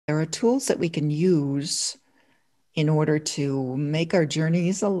are tools that we can use in order to make our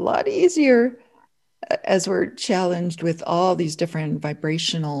journeys a lot easier as we're challenged with all these different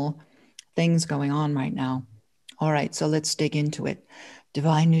vibrational things going on right now. All right, so let's dig into it.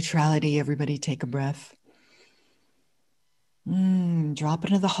 Divine neutrality, everybody take a breath. Drop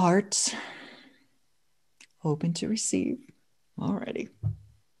into the heart. Open to receive. Alrighty.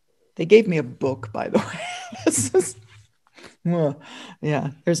 They gave me a book, by the way. This is,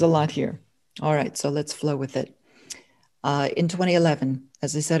 yeah, there's a lot here. All right, so let's flow with it. In 2011,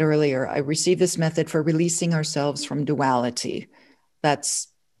 as I said earlier, I received this method for releasing ourselves from duality. That's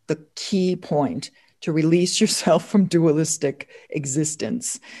the key point, to release yourself from dualistic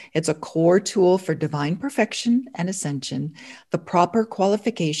existence. It's a core tool for divine perfection and ascension, the proper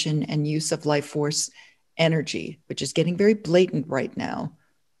qualification and use of life force energy, which is getting very blatant right now.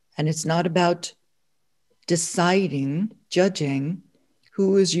 And it's not about deciding, judging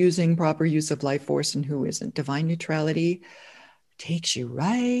who is using proper use of life force and who isn't. Divine neutrality takes you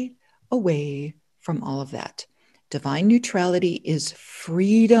right away from all of that. Divine neutrality is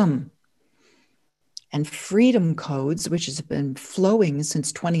freedom. And freedom codes, which has been flowing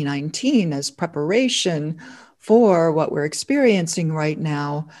since 2019 as preparation for what we're experiencing right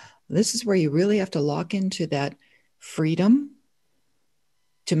now. This is where you really have to lock into that freedom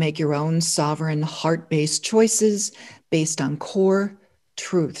to make your own sovereign heart-based choices based on core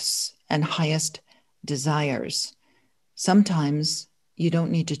truths and highest desires. Sometimes you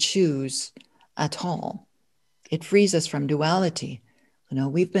don't need to choose at all. It frees us from duality. You know,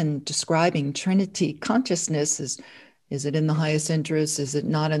 we've been describing Trinity consciousness as, is it in the highest interest? Is it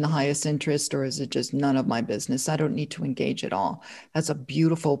not in the highest interest? Or is it just none of my business? I don't need to engage at all. That's a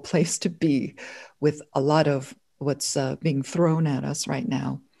beautiful place to be with a lot of what's being thrown at us right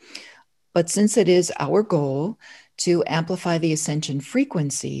now. But since it is our goal to amplify the ascension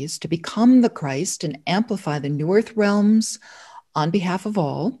frequencies, to become the Christ and amplify the new earth realms on behalf of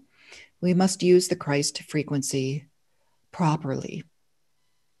all, we must use the Christ frequency properly,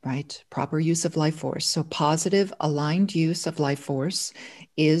 right? Proper use of life force. So positive, aligned use of life force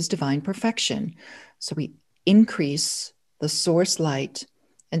is divine perfection. So we increase the source light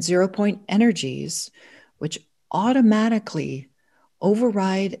and 0 point energies, which automatically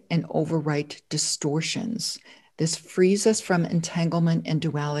override and overwrite distortions. This frees us from entanglement and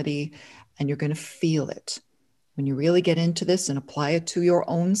duality, and you're going to feel it. When you really get into this and apply it to your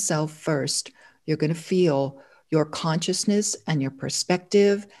own self first, you're going to feel your consciousness and your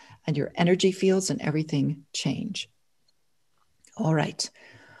perspective and your energy fields and everything change. All right.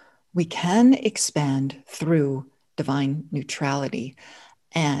 We can expand through divine neutrality.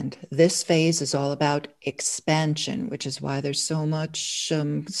 And this phase is all about expansion, which is why there's so much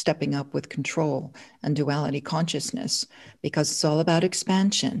stepping up with control and duality consciousness, because it's all about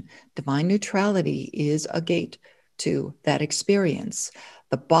expansion. Divine neutrality is a gate to that experience.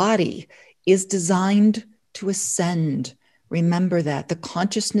 The body is designed to ascend. Remember that the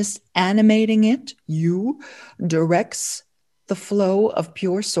consciousness animating it, you, directs the flow of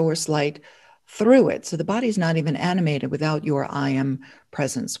pure source light through it. So the body is not even animated without your I am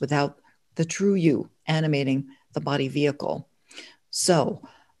presence, without the true you animating the body vehicle. So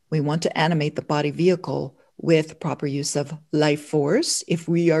we want to animate the body vehicle with proper use of life force if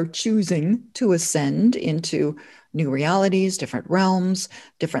we are choosing to ascend into new realities, different realms,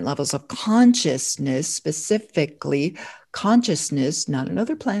 different levels of consciousness, specifically consciousness, not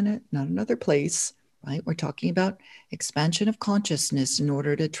another planet, not another place, right? We're talking about expansion of consciousness in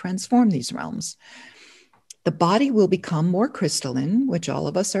order to transform these realms. The body will become more crystalline, which all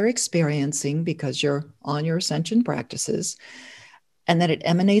of us are experiencing because you're on your ascension practices, and that it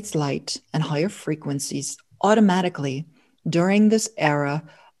emanates light and higher frequencies automatically during this era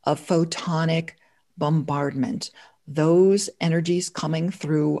of photonic bombardment. Those energies coming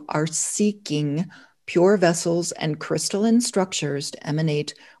through are seeking pure vessels and crystalline structures to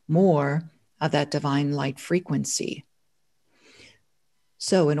emanate more of that divine light frequency.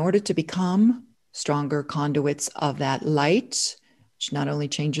 So in order to become stronger conduits of that light, which not only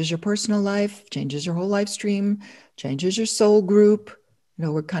changes your personal life, changes your whole life stream, changes your soul group. You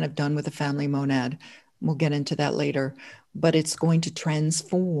know, we're kind of done with the family monad. We'll get into that later, but it's going to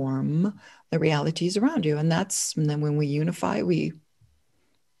transform the realities around you. And then when we unify, we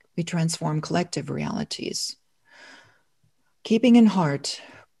transform collective realities. Keeping in heart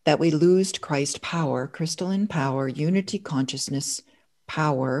that we lose Christ power, crystalline power, unity consciousness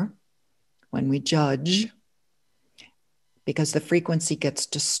power, when we judge, because the frequency gets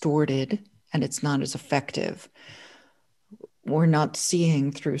distorted and it's not as effective. We're not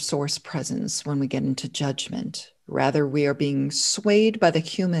seeing through source presence when we get into judgment, Rather, we are being swayed by the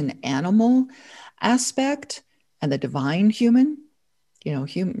human animal aspect and the divine human. You know,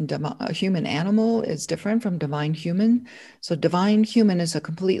 human animal is different from divine human. So divine human is a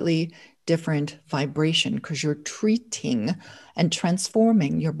completely different vibration because you're treating and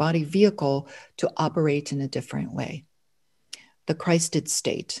transforming your body vehicle to operate in a different way. The Christed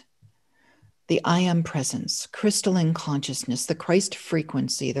state, the I am presence, crystalline consciousness, the Christ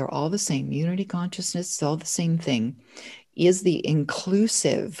frequency, they're all the same. Unity consciousness, it's all the same thing, is the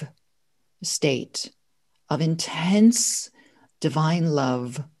inclusive state of intense divine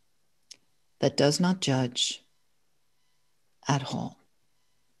love that does not judge at all.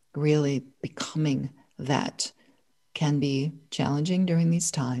 Really becoming that can be challenging during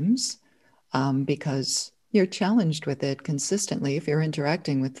these times because you're challenged with it consistently if you're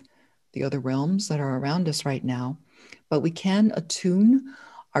interacting with the other realms that are around us right now. But we can attune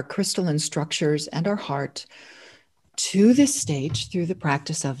our crystalline structures and our heart to this stage through the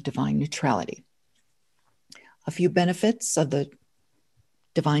practice of divine neutrality. A few benefits of the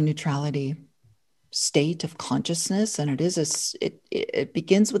divine neutrality state of consciousness, and it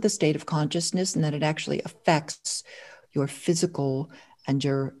begins with a state of consciousness, and that it actually affects your physical and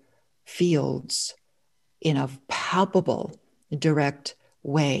your fields in a palpable, direct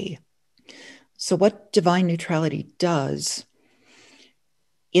way. So what divine neutrality does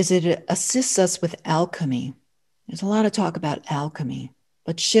is it assists us with alchemy. There's a lot of talk about alchemy,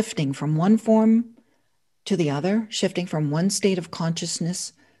 but shifting from one form to the other, shifting from one state of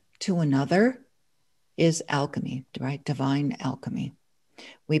consciousness to another is alchemy, right? Divine alchemy.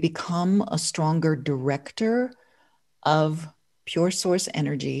 We become a stronger director of pure source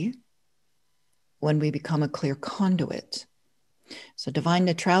energy when we become a clear conduit. So divine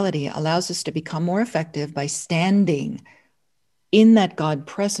neutrality allows us to become more effective by standing in that God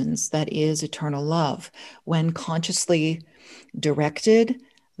presence that is eternal love. When consciously directed,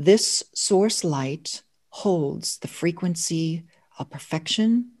 this source light holds the frequency of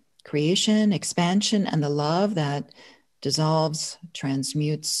perfection, creation, expansion, and the love that dissolves,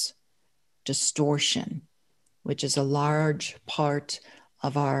 transmutes distortion, which is a large part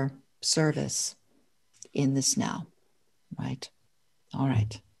of our service in this now, right? All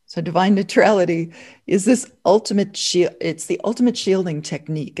right. So divine neutrality is this ultimate shield. It's the ultimate shielding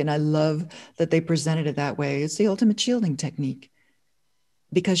technique. And I love that they presented it that way. It's the ultimate shielding technique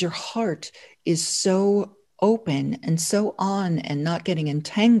because your heart is so open and so on and not getting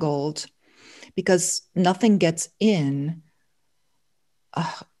entangled because nothing gets into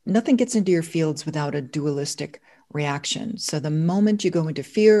your fields without a dualistic reaction. So the moment you go into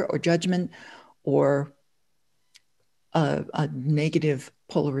fear or judgment or a negative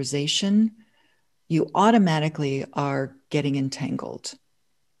polarization, you automatically are getting entangled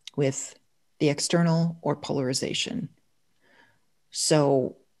with the external or polarization.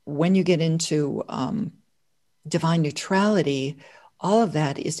 So when you get into divine neutrality, all of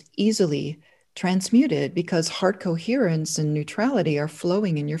that is easily transmuted because heart coherence and neutrality are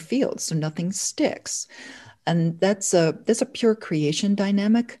flowing in your field, so nothing sticks. And that's a pure creation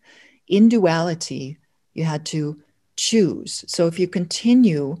dynamic. In duality, you had to choose. So if you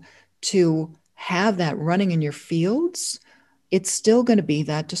continue to have that running in your fields, it's still going to be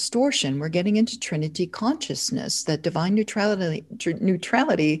that distortion. We're getting into Trinity consciousness. That divine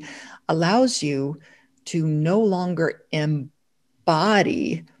neutrality allows you to no longer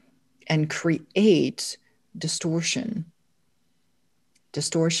embody and create distortion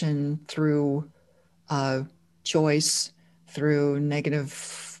through choice, through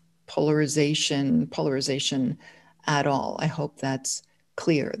negative polarization at all. I hope that's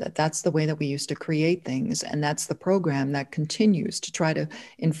clear, that that's the way that we used to create things. And that's the program that continues to try to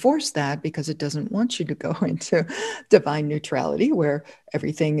enforce that because it doesn't want you to go into divine neutrality where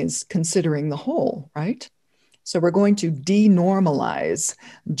everything is considering the whole, right? So we're going to denormalize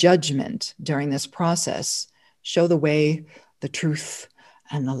judgment during this process, show the way, the truth,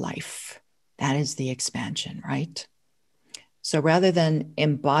 and the life. That is the expansion, right? So rather than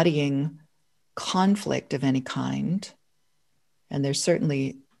embodying conflict of any kind, and there's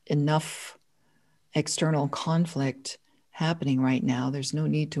certainly enough external conflict happening right now, there's no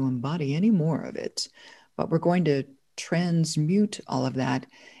need to embody any more of it. But we're going to transmute all of that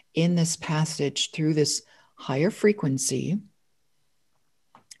in this passage through this higher frequency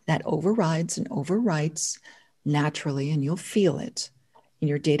that overrides and overwrites naturally, and you'll feel it in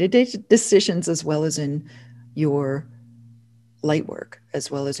your day-to-day decisions as well as in your light work, as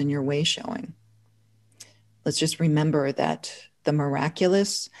well as in your way showing. Let's just remember that the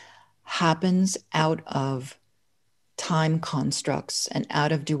miraculous happens out of time constructs and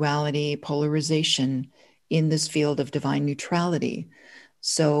out of duality, polarization in this field of divine neutrality.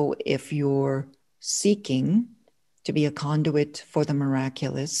 So if you're seeking to be a conduit for the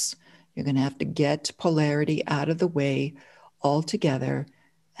miraculous, you're going to have to get polarity out of the way altogether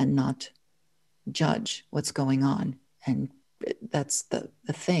and not judge what's going on. And that's the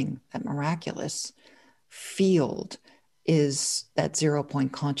thing, that miraculous field is that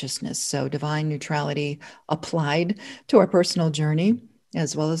 0-point consciousness. So divine neutrality applied to our personal journey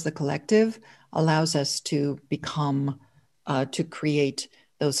as well as the collective allows us to become, to create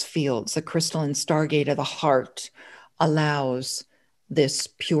those fields. The crystalline stargate of the heart allows this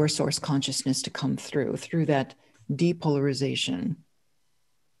pure source consciousness to come through that depolarization.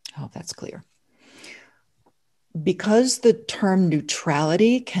 I hope that's clear. Because the term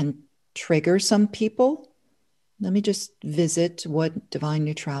neutrality can trigger some people, let me just visit what divine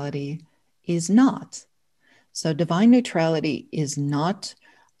neutrality is not. So divine neutrality is not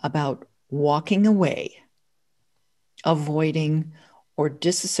about walking away, avoiding, or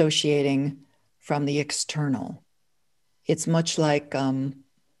disassociating from the external. It's much like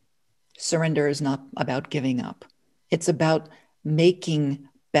surrender is not about giving up. It's about making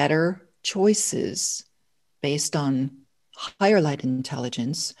better choices based on higher light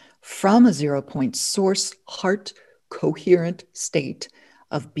intelligence from a 0-point source, heart, coherent state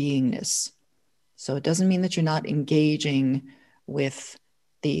of beingness. So it doesn't mean that you're not engaging with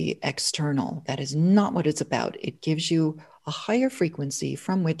the external. That is not what it's about. It gives you a higher frequency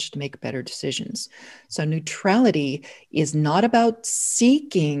from which to make better decisions. So neutrality is not about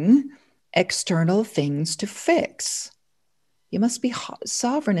seeking external things to fix. You must be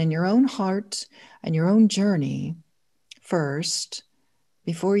sovereign in your own heart and your own journey first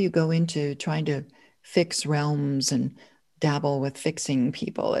before you go into trying to fix realms and dabble with fixing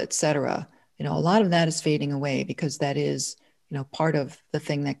people, etc. A lot of that is fading away because that is, part of the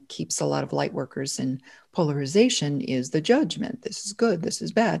thing that keeps a lot of light workers in polarization is the judgment. This is good, this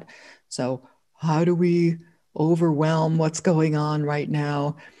is bad. So how do we overwhelm what's going on right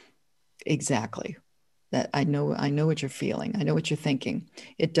now? Exactly. That I know what you're feeling. I know what you're thinking.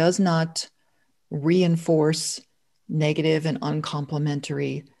 It does not reinforce negative and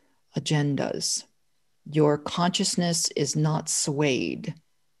uncomplimentary agendas. Your consciousness is not swayed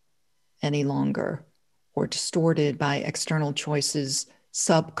any longer or distorted by external choices,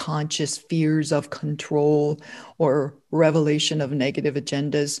 subconscious fears of control, or revelation of negative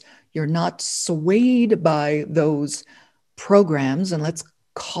agendas. You're not swayed by those programs, and let's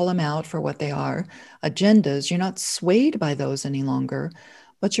call them out for what they are, agendas. You're not swayed by those any longer,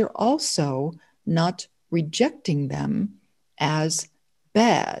 but you're also not rejecting them as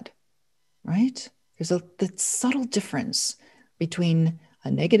bad, right? There's the subtle difference between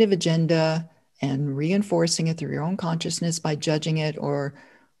a negative agenda and reinforcing it through your own consciousness by judging it or,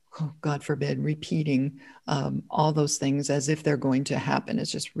 oh, God forbid, repeating all those things as if they're going to happen.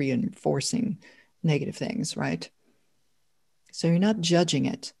 It's just reinforcing negative things, right? So you're not judging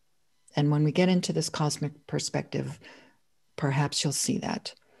it. And when we get into this cosmic perspective, perhaps you'll see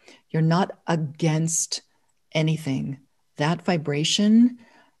that. You're not against anything. That vibration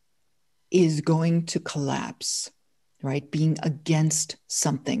is going to collapse, right? Being against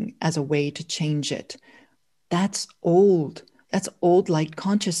something as a way to change it. That's old. That's old light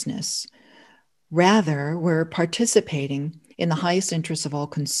consciousness. Rather, we're participating in the highest interest of all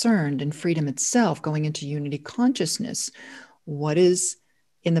concerned and freedom itself, going into unity consciousness. What is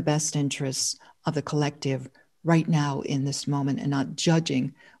in the best interests of the collective right now in this moment, and not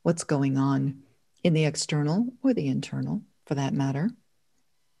judging what's going on in the external or the internal, for that matter.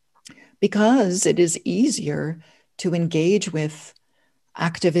 Because it is easier to engage with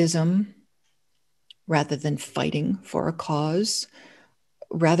activism rather than fighting for a cause.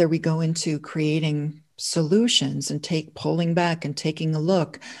 Rather, we go into creating solutions and pulling back and taking a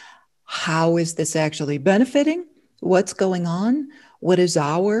look. How is this actually benefiting? What's going on? What is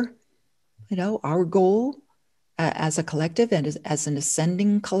our goal as a collective and as an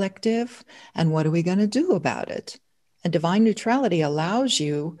ascending collective? And what are we going to do about it? And divine neutrality allows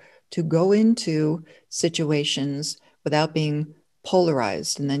you to go into situations without being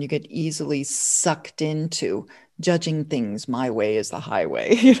polarized. And then you get easily sucked into judging things. My way is the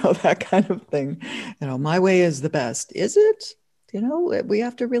highway, that kind of thing. My way is the best. Is it? We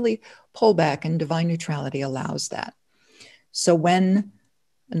have to really pull back, and divine neutrality allows that. So when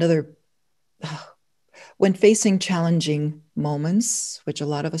facing challenging moments, which a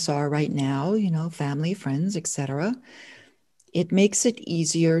lot of us are right now, family, friends, etc., it makes it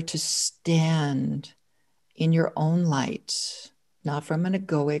easier to stand in your own light, not from an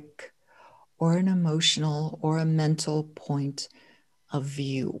egoic or an emotional or a mental point of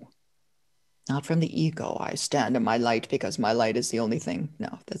view. not from the ego. I stand in my light because my light is the only thing.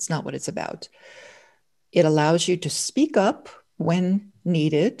 No, that's not what it's about. It allows you to speak up when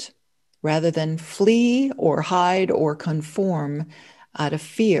needed rather than flee or hide or conform out of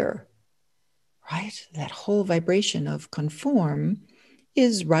fear, right? That whole vibration of conform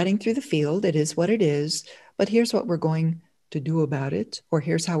is riding through the field. It is what it is, but here's what we're going to do about it, or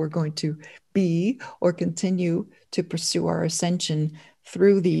here's how we're going to be or continue to pursue our ascension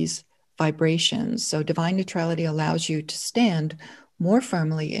through these vibrations. So divine neutrality allows you to stand more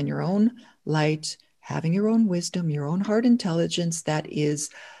firmly in your own light, having your own wisdom, your own heart intelligence that is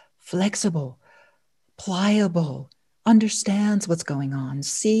flexible, pliable, understands what's going on,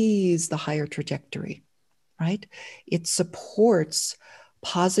 sees the higher trajectory, right? It supports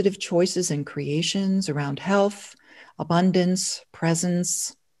positive choices and creations around health, abundance,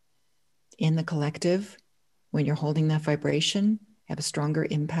 presence in the collective. When you're holding that vibration, have a stronger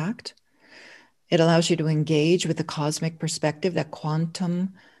impact. It allows you to engage with the cosmic perspective, that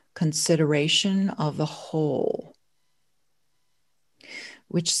quantum consideration of the whole,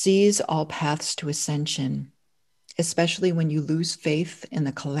 which sees all paths to ascension, especially when you lose faith in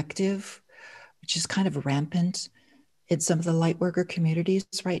the collective, which is kind of rampant in some of the light worker communities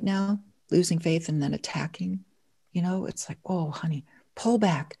right now, losing faith and then attacking. You know, it's like, oh, honey, pull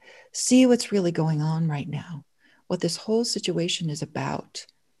back, see what's really going on right now, what this whole situation is about.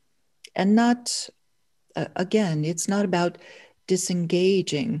 And not, again, it's not about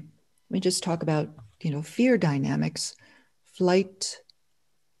disengaging. We just talk about, fear dynamics, flight,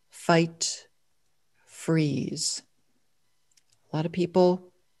 fight, freeze. A lot of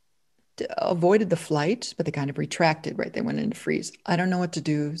people avoided the flight, but they kind of retracted, right? They went into freeze. I don't know what to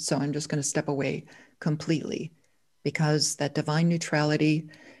do, so I'm just going to step away completely, because that divine neutrality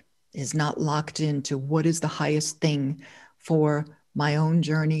is not locked into what is the highest thing for my own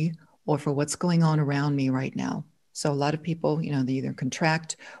journey or for what's going on around me right now. So a lot of people, they either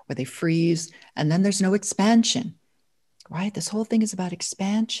contract or they freeze, and then there's no expansion, right? This whole thing is about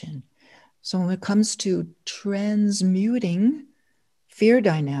expansion. So when it comes to transmuting fear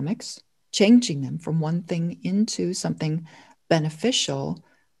dynamics, changing them from one thing into something beneficial,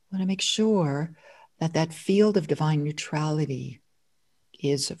 I want to make sure that that field of divine neutrality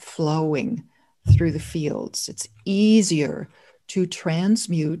is flowing through the fields. It's easier to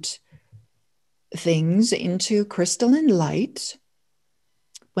transmute things into crystalline light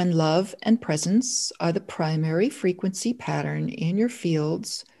when love and presence are the primary frequency pattern in your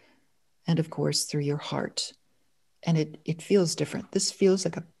fields, and of course through your heart. And it feels different. This feels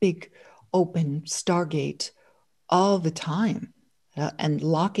like a big open stargate all the time, and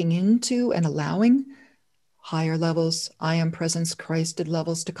locking into and allowing higher levels, I am presence Christed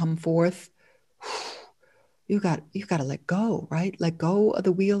levels to come forth. You got to let go, right? Let go of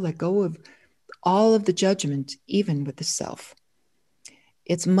the wheel, let go of all of the judgment, even with the self.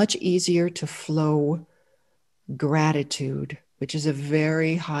 It's much easier to flow gratitude, which is a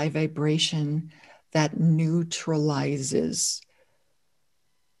very high vibration that neutralizes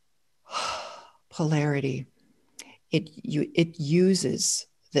polarity. It uses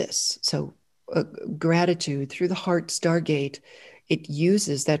this. So gratitude through the heart stargate, it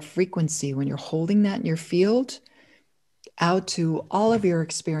uses that frequency when you're holding that in your field out to all of your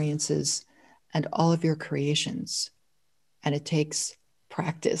experiences and all of your creations. And it takes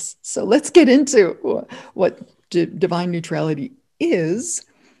practice. So let's get into what divine neutrality is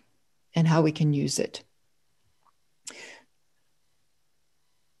and how we can use it.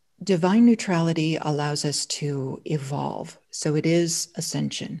 Divine neutrality allows us to evolve. So it is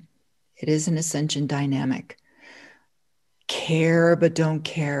ascension. It is an ascension dynamic. Care, but don't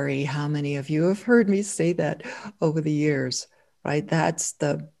carry. How many of you have heard me say that over the years, right? That's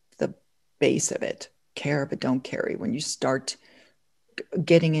the base of it. Care, but don't carry. When you start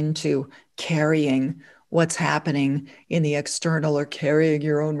getting into carrying what's happening in the external, or carrying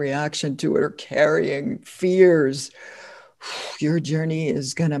your own reaction to it, or carrying fears, your journey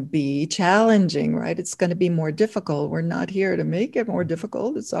is going to be challenging, right? It's going to be more difficult. We're not here to make it more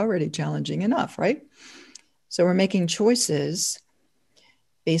difficult. It's already challenging enough, right? So we're making choices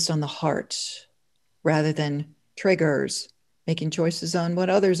based on the heart rather than triggers, making choices on what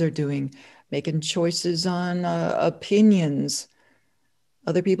others are doing, making choices on opinions,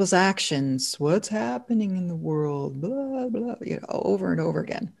 other people's actions, what's happening in the world, blah, blah, over and over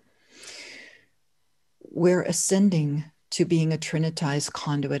again. We're ascending to being a trinitized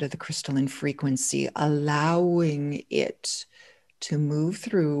conduit of the crystalline frequency, allowing it to move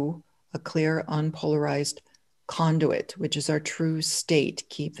through a clear, unpolarized conduit, which is our true state.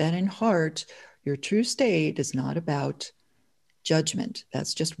 Keep that in heart. Your true state is not about judgment.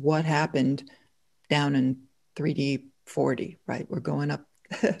 That's just what happened down in 3D 4D, right? We're going up,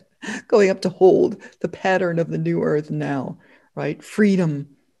 going up to hold the pattern of the new earth now, right? Freedom.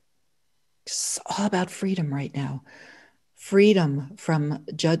 It's all about freedom right now. Freedom from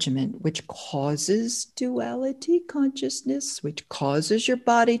judgment, which causes duality consciousness, which causes your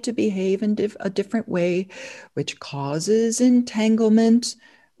body to behave in a different way, which causes entanglement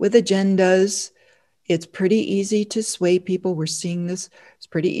with agendas. It's pretty easy to sway people. We're seeing this. It's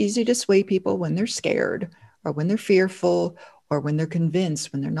pretty easy to sway people when they're scared or when they're fearful or when they're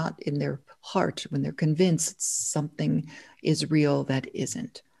convinced, when they're not in their heart, when they're convinced something is real that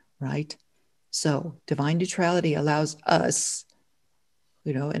isn't, right? So divine neutrality allows us,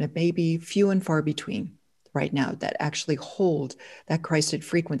 and it may be few and far between right now that actually hold that Christed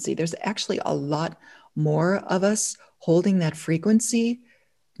frequency. There's actually a lot more of us holding that frequency,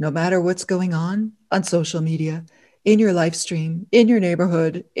 no matter what's going on social media, in your live stream, in your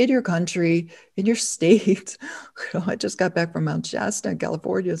neighborhood, in your country, in your state. I just got back from Mount Shasta in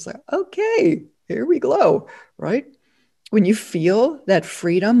California. It's like, okay, here we go, right? When you feel that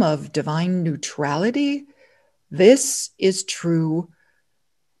freedom of divine neutrality, this is true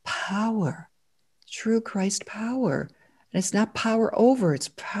power, true Christ power. And it's not power over,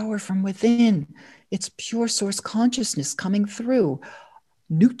 it's power from within. It's pure source consciousness coming through,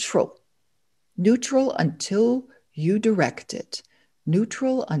 neutral until you direct it,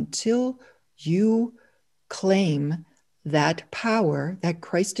 neutral until you claim that power, that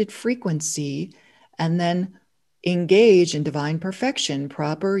Christed frequency, and then engage in divine perfection,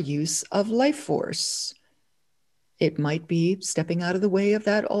 proper use of life force. It might be stepping out of the way of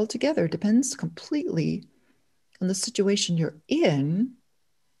that altogether. It depends completely on the situation you're in.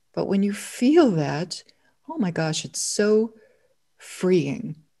 But when you feel that, oh my gosh, it's so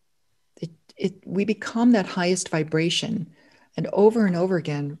freeing. We become that highest vibration, and over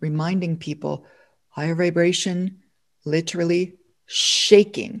again, reminding people, higher vibration, literally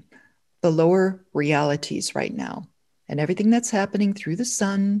shaking the lower realities right now. And everything that's happening through the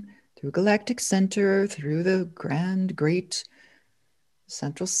sun, through galactic center, through the grand, great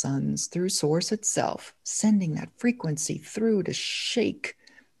central suns, through source itself, sending that frequency through to shake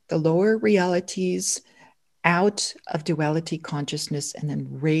the lower realities out of duality consciousness and then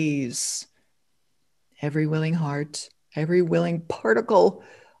raise every willing heart, every willing particle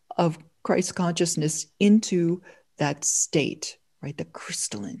of Christ consciousness into that state, right? The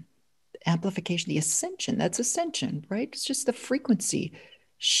crystalline amplification, the ascension, that's ascension, right? It's just the frequency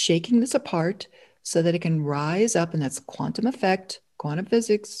shaking this apart so that it can rise up, and that's quantum effect, quantum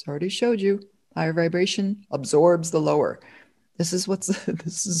physics, already showed you, higher vibration absorbs the lower. This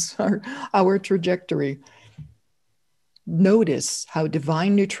is our trajectory. Notice how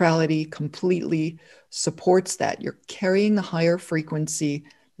divine neutrality completely supports that. You're carrying the higher frequency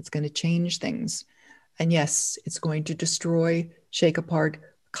that's going to change things. And yes, it's going to destroy, shake apart,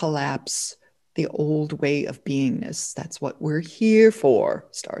 collapse the old way of beingness. That's what we're here for.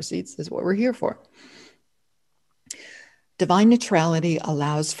 Starseeds is what we're here for. Divine neutrality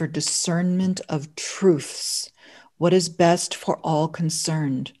allows for discernment of truths, what is best for all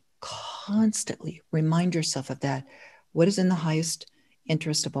concerned. Constantly remind yourself of that. What is in the highest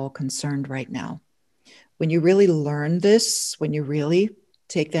interest of all concerned right now? When you really learn this, when you really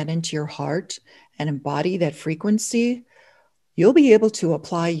take that into your heart and embody that frequency, you'll be able to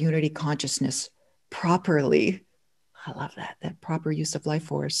apply unity consciousness properly. I love that proper use of life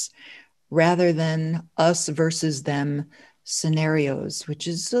force, rather than us versus them scenarios, which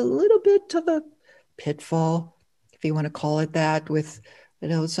is a little bit of a pitfall, if you want to call it that, with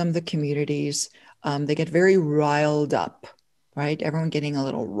some of the communities. They get very riled up, right? Everyone getting a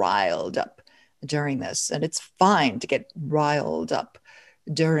little riled up during this. And it's fine to get riled up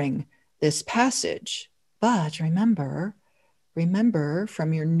during this passage. But remember,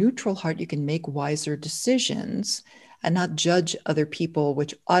 from your neutral heart, you can make wiser decisions and not judge other people,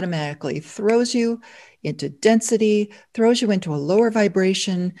 which automatically throws you into density, throws you into a lower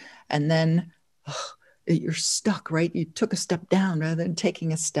vibration, and then you're stuck, right? You took a step down rather than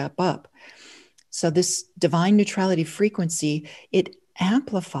taking a step up. So this divine neutrality frequency, it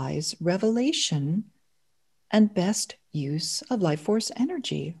amplifies revelation and best use of life force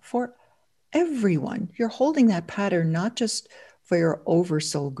energy for everyone. You're holding that pattern not just for your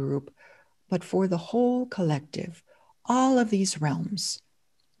oversoul group, but for the whole collective, all of these realms,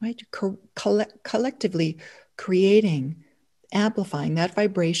 right? Collectively creating, amplifying that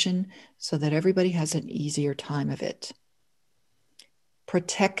vibration so that everybody has an easier time of it.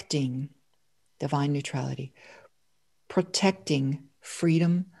 Protecting divine neutrality, protecting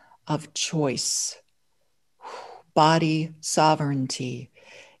freedom of choice. body sovereignty,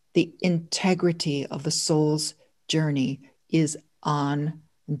 the integrity of the soul's journey is on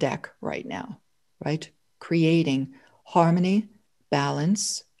deck right now, right? Creating harmony,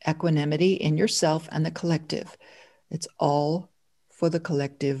 balance, equanimity in yourself and the collective. It's all for the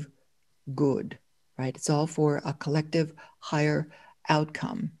collective good, right? It's all for a collective higher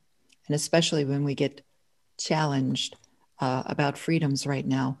outcome. And especially when we get challenged about freedoms right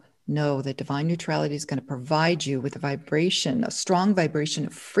now, know that divine neutrality is going to provide you with a vibration, a strong vibration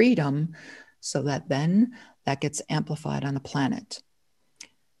of freedom, so that then that gets amplified on the planet.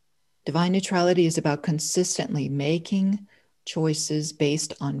 Divine neutrality is about consistently making choices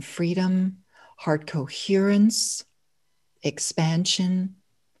based on freedom, heart coherence, expansion,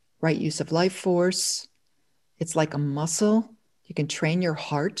 right use of life force. It's like a muscle. You can train your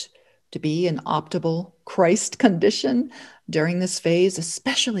heart to be in optimal Christ condition during this phase,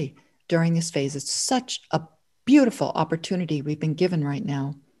 especially during this phase. It's such a beautiful opportunity we've been given right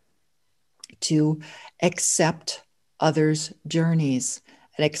now to accept others' journeys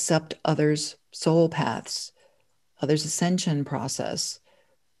and accept others' soul paths, others' ascension process,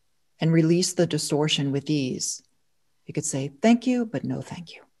 and release the distortion with ease. You could say, thank you, but no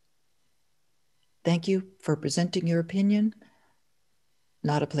thank you. Thank you for presenting your opinion.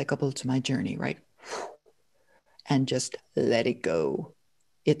 Not applicable to my journey, right? And just let it go.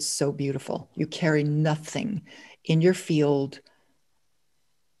 It's so beautiful. You carry nothing in your field.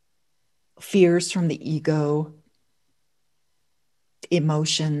 Fears from the ego,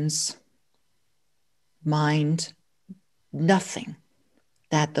 emotions, mind, nothing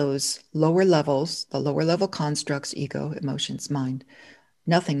that those lower levels, the lower level constructs, ego, emotions, mind,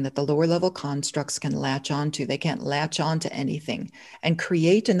 nothing that the lower level constructs can latch onto. They can't latch onto anything and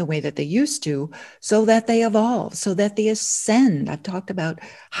create in the way that they used to, so that they evolve, so that they ascend. I've talked about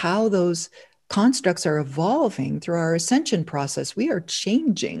how those constructs are evolving through our ascension process. We are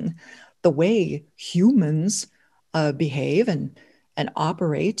changing the way humans behave and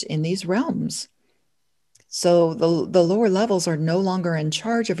operate in these realms. So the lower levels are no longer in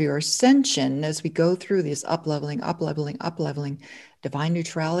charge of your ascension as we go through this up-leveling, divine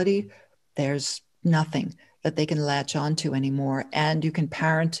neutrality. There's nothing that they can latch onto anymore. And you can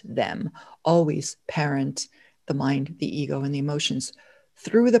parent them, always parent the mind, the ego, and the emotions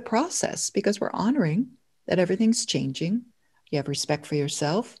through the process, because we're honoring that everything's changing. You have respect for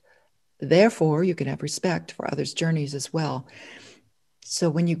yourself. Therefore, you can have respect for others' journeys as well. So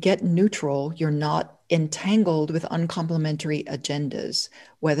when you get neutral, you're not entangled with uncomplimentary agendas,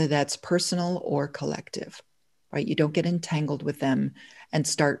 whether that's personal or collective, right? You don't get entangled with them and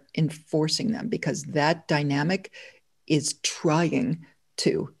start enforcing them, because that dynamic is trying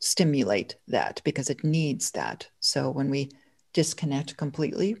to stimulate that, because it needs that. So when we disconnect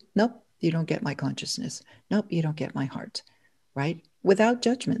completely, nope, you don't get my consciousness. Nope, you don't get my heart, right? Without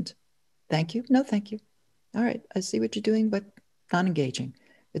judgment. Thank you. No, thank you. All right, I see what you're doing, but not engaging.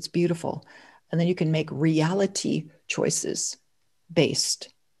 It's beautiful. And then you can make reality choices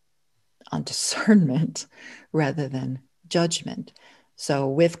based on discernment rather than judgment. So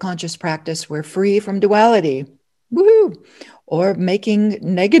with conscious practice, we're free from duality. Woohoo! Or making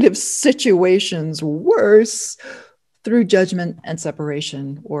negative situations worse through judgment and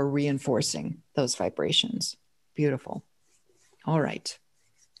separation, or reinforcing those vibrations. Beautiful. All right.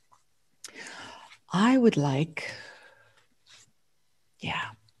 I would like,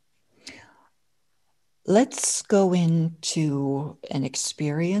 let's go into an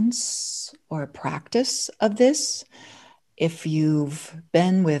experience or a practice of this. If you've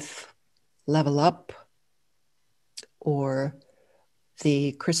been with Level Up or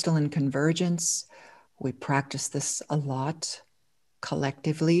the Crystalline Convergence, we practice this a lot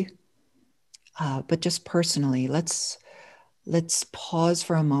collectively, but just personally, let's pause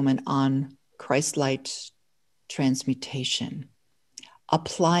for a moment on Christ light transmutation,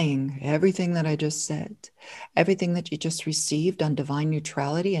 applying everything that I just said, everything that you just received on divine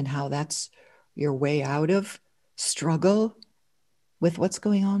neutrality, and how that's your way out of struggle with what's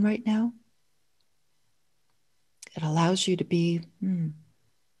going on right now. It allows you to be in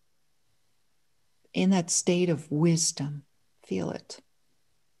that state of wisdom. Feel it.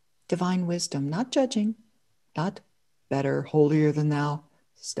 Divine wisdom, not judging, not better, holier than thou.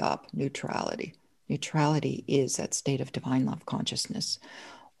 Stop. Neutrality. Neutrality is that state of divine love consciousness.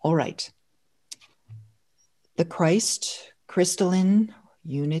 All right. The Christ, crystalline,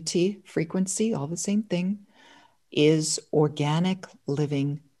 unity, frequency, all the same thing, is organic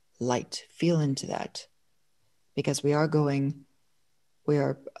living light. Feel into that, because we are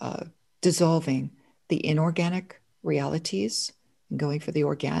dissolving the inorganic realities and going for the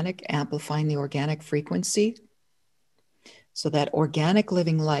organic, amplifying the organic frequency. So that organic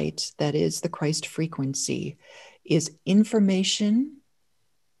living light, that is the Christ frequency, is information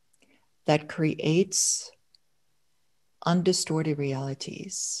that creates undistorted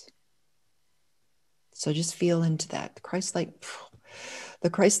realities. So just feel into that. The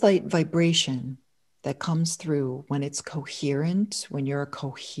Christ light vibration that comes through when it's coherent, when you're a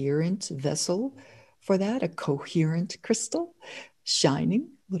coherent vessel for that, a coherent crystal, shining,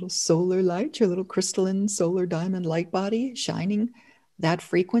 little solar light, your little crystalline solar diamond light body, shining that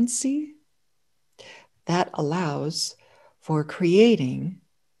frequency, that allows for creating,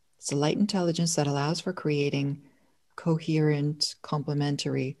 it's a light intelligence that allows for creating coherent,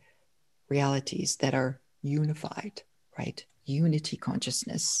 complementary realities that are unified, right? Unity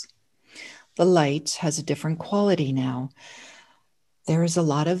consciousness. The light has a different quality now. There is a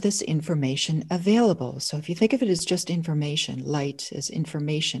lot of this information available. So if you think of it as just information, light is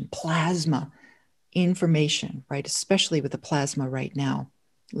information, plasma, information, right? Especially with the plasma right now.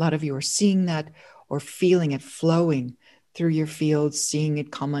 A lot of you are seeing that or feeling it flowing through your fields, seeing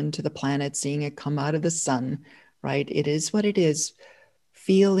it come onto the planet, seeing it come out of the sun, right? It is what it is.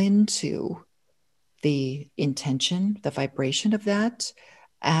 Feel into the intention, the vibration of that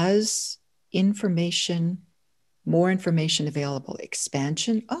as information, more information available,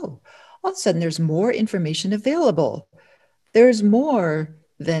 expansion. Oh, all of a sudden there's more information available. There's more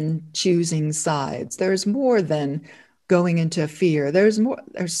than choosing sides. There's more than going into fear. There's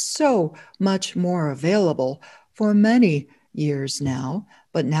so much more available for many years now,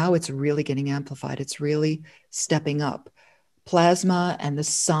 but now it's really getting amplified. It's really stepping up. Plasma and the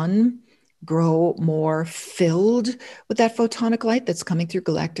sun grow more filled with that photonic light that's coming through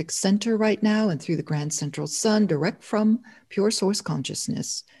galactic center right now and through the grand central sun, direct from pure source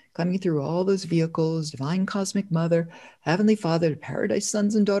consciousness, coming through all those vehicles, divine cosmic mother, heavenly father, the paradise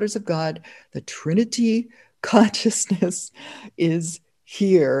sons and daughters of God. The Trinity consciousness is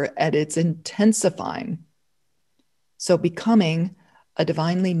here and it's intensifying. So becoming a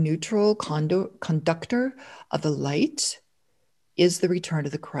divinely neutral conductor of the light is the return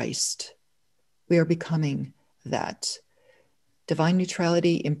of the Christ. We are becoming that. Divine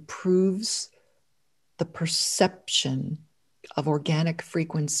neutrality improves the perception of organic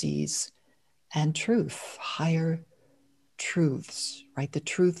frequencies and truth, higher truths, right? The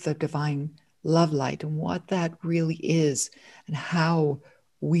truth of divine love light and what that really is and how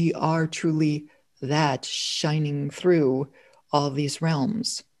we are truly that shining through all of these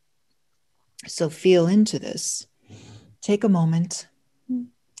realms. So feel into this. Take a moment.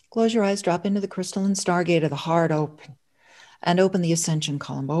 Close your eyes, drop into the crystalline stargate of the heart, open, and open the ascension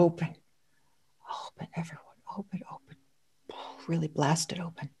column, open, everyone, open, really blast it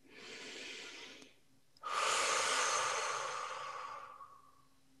open.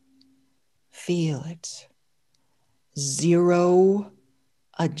 Feel it. Zero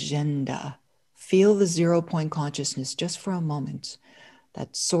agenda. Feel the 0 point consciousness just for a moment.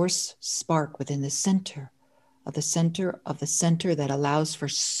 That source spark within the center of the center of the center that allows for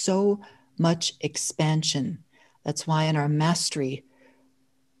so much expansion. That's why in our mastery,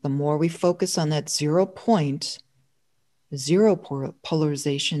 the more we focus on that 0 point, zero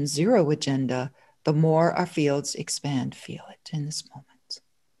polarization, zero agenda, the more our fields expand. Feel it in this moment.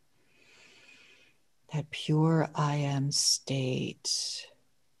 That pure I am state.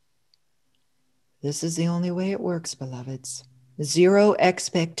 This is the only way it works, beloveds. Zero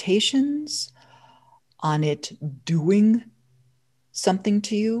expectations on it doing something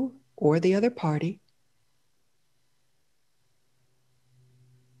to you or the other party.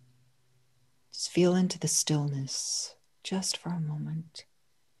 Just feel into the stillness just for a moment.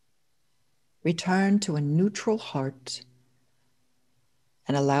 Return to a neutral heart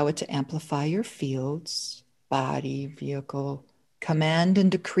and allow it to amplify your fields, body, vehicle. Command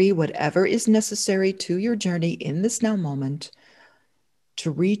and decree whatever is necessary to your journey in this now moment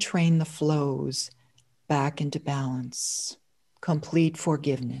to retrain the flows back into balance, complete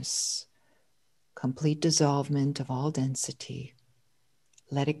forgiveness, complete dissolvement of all density.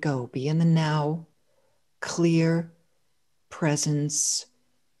 Let it go. Be in the now, clear presence,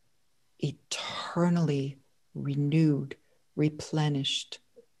 eternally renewed, replenished,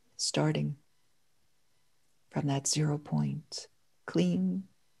 starting from that 0 point. Clean,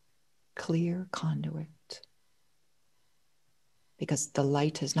 clear conduit. Because the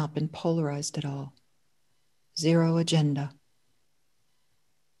light has not been polarized at all. Zero agenda.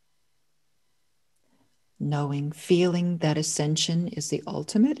 Knowing, feeling that ascension is the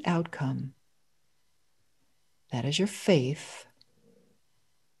ultimate outcome. That is your faith.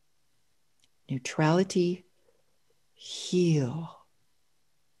 Neutrality, heal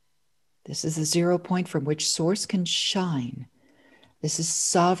This is the 0 point from which source can shine. This is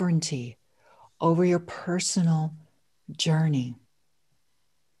sovereignty over your personal journey.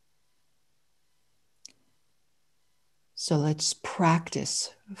 So let's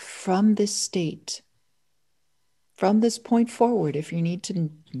practice from this state, from this point forward, if you need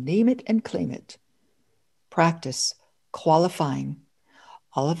to name it and claim it. Practice qualifying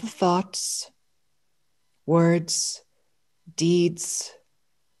all of the thoughts, words, deeds,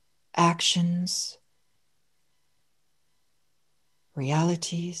 actions,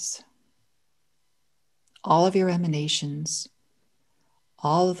 realities, all of your emanations,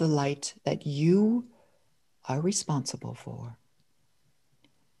 all of the light that you are responsible for.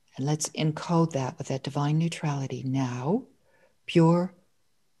 And let's encode that with that divine neutrality. Now, pure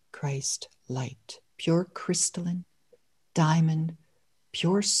Christ light, pure crystalline, diamond,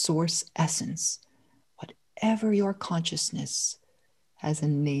 pure source essence, whatever your consciousness has a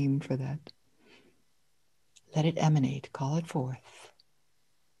name for that. Let it emanate, call it forth.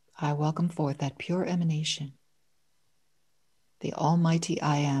 I welcome forth that pure emanation, the almighty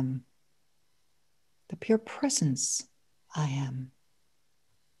I am, the pure presence I am.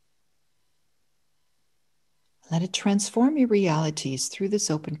 Let it transform your realities through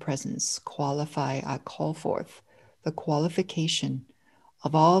this open presence. I call forth the qualification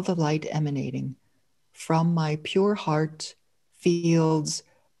of all the light emanating from my pure heart, fields,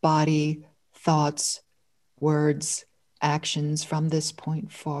 body, thoughts, words, actions from this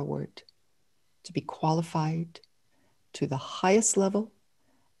point forward to be qualified to the highest level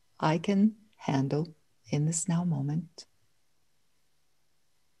I can handle in this now moment.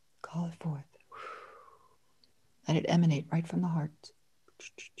 Call it forth. Let it emanate right from the heart.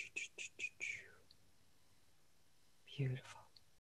 Beautiful.